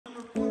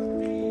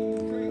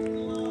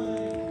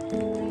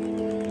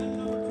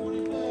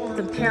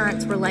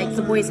parents were like,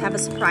 the boys have a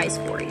surprise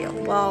for you.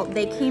 Well,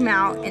 they came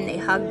out and they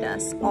hugged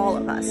us, all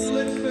of us.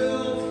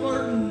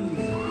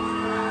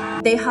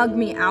 They hug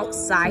me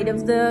outside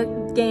of the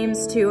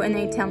games too, and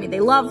they tell me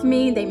they love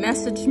me, they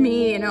message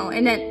me, you know,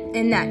 and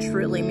that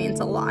truly means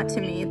a lot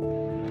to me.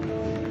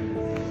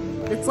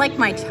 It's like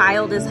my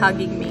child is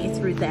hugging me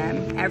through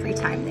them every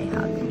time they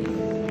hug me.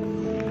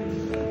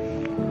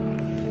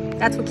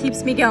 That's what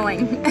keeps me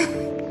going.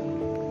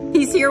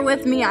 He's here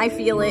with me, I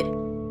feel it.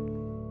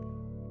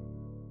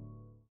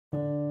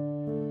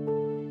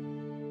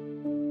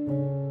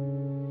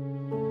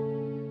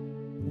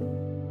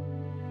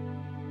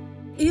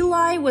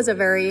 Eli was a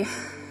very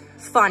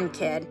fun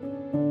kid.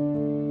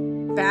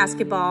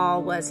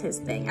 Basketball was his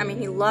thing. I mean,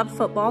 he loved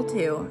football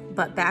too,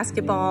 but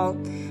basketball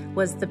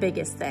was the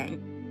biggest thing.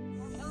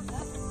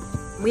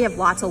 We have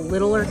lots of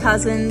littler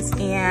cousins,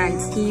 and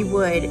he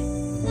would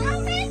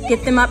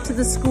get them up to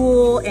the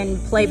school and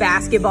play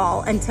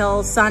basketball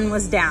until sun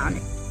was down.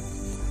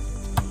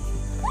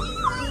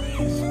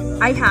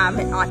 I have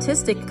an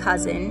autistic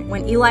cousin.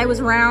 When Eli was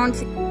around,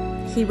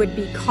 he would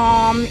be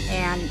calm,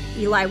 and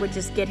Eli would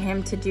just get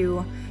him to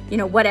do, you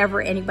know,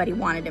 whatever anybody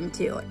wanted him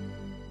to.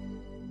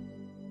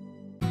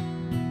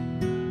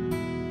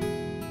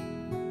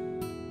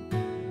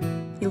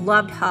 He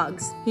loved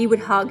hugs. He would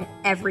hug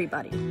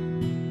everybody.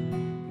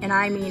 And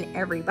I mean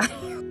everybody.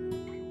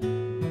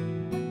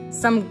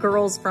 Some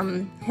girls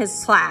from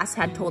his class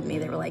had told me,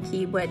 they were like,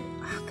 he would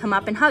come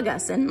up and hug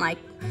us, and like,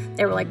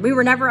 they were like, we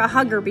were never a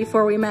hugger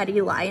before we met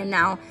Eli, and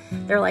now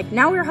they're like,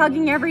 now we're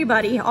hugging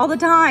everybody all the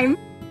time.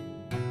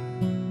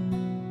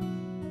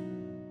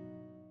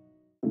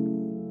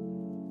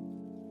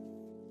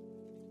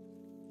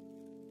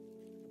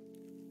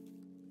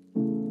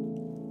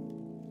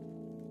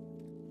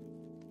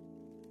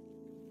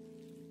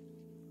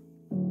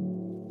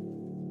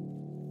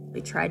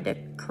 We tried to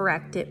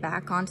correct it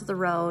back onto the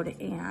road,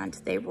 and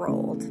they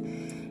rolled.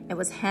 It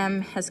was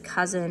him, his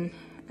cousin,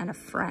 and a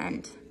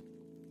friend.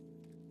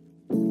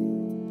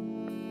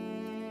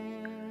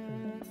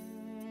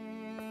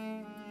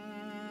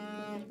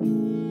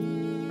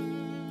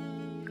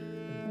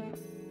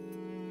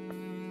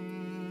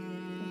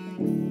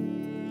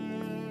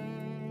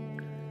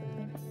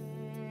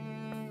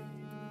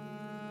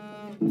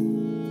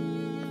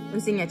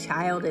 Losing a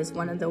child is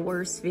one of the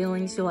worst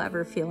feelings you'll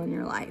ever feel in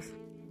your life.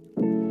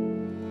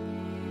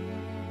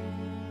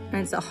 And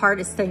it's the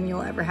hardest thing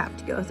you'll ever have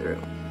to go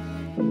through.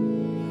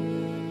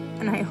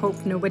 And I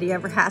hope nobody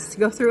ever has to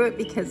go through it,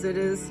 because it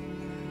is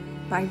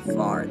by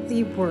far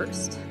the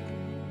worst.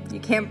 You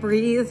can't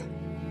breathe,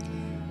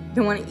 you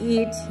don't want to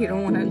eat, you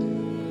don't want to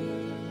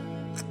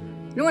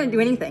do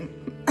anything.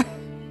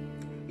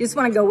 You just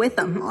want to go with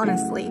them,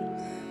 honestly.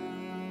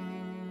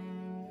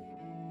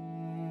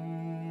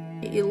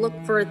 You look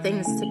for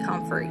things to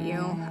comfort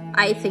you.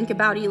 I think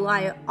about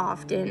Eli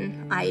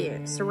often. I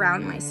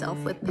surround myself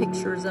with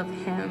pictures of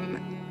him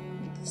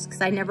just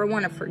because I never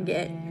want to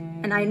forget.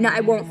 And I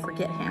won't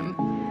forget him.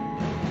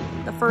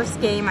 The first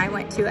game I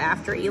went to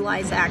after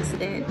Eli's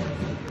accident,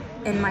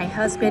 and my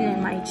husband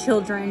and my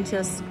children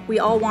we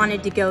all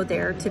wanted to go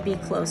there to be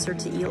closer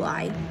to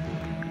Eli.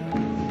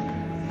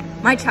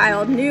 My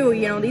child knew,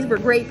 you know, these were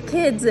great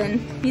kids, and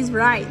he's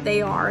right,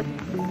 they are.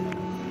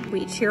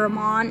 We cheer them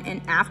on,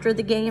 and after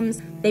the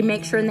games, they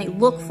make sure and they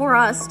look for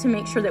us to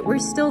make sure that we're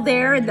still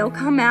there, and they'll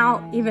come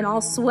out even all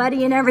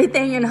sweaty and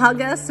everything and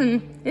hug us,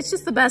 and it's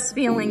just the best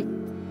feeling.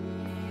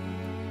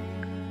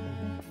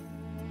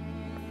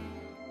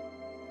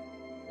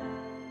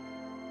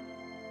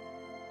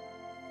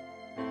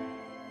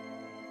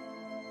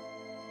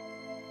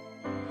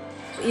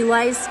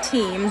 Eli's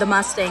team, the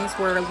Mustangs,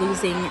 were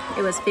losing.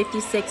 It was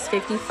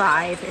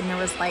 56-55, and there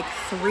was like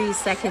 3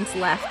 seconds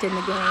left in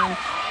the game.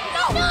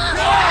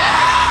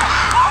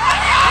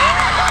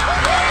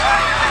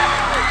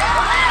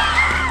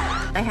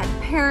 I had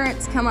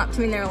parents come up to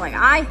me and they were like,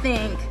 I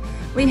think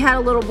we had a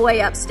little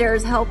boy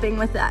upstairs helping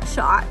with that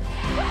shot.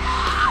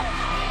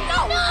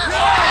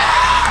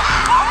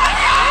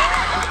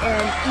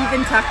 And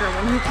even Tucker,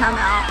 when he come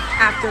out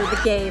after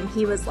the game,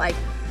 he was like,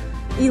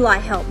 Eli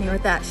helped me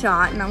with that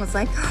shot. And I was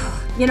like,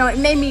 oh, you know, it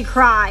made me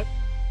cry.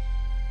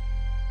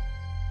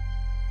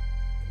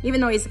 Even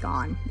though he's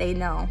gone, they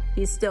know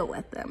he's still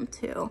with them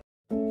too.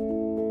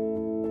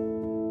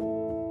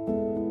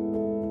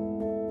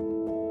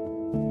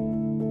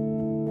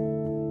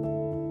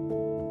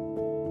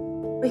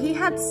 He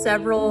had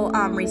several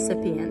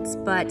recipients,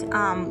 but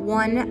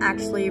one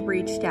actually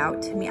reached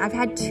out to me. I've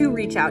had 2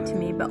 reach out to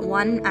me, but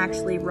one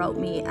actually wrote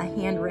me a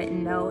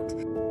handwritten note.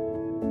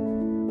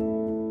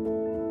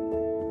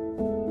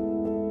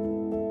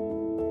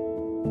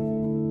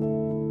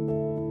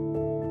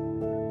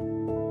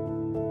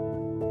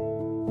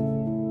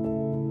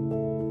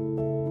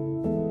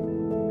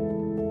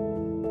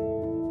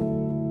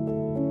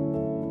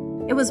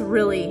 It was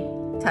really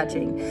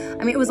touching.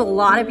 I mean, it was a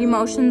lot of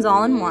emotions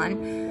all in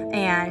one.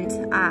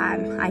 And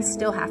I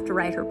still have to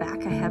write her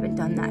back. I haven't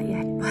done that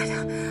yet, but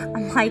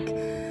I'm like,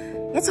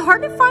 it's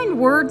hard to find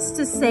words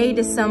to say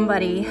to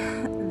somebody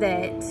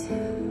that,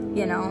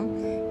 you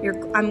know,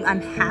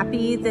 I'm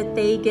happy that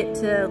they get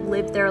to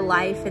live their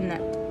life and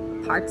that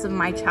parts of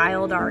my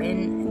child are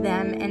in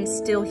them and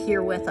still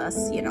here with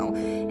us, you know,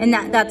 and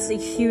that's a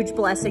huge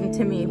blessing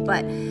to me.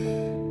 But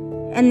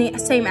in the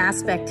same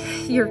aspect,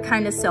 you're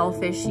kind of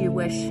selfish. You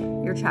wish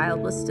your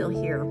child was still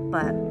here,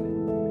 but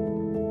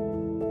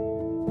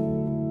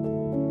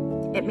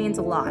it means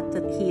a lot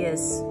that he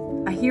is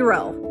a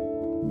hero.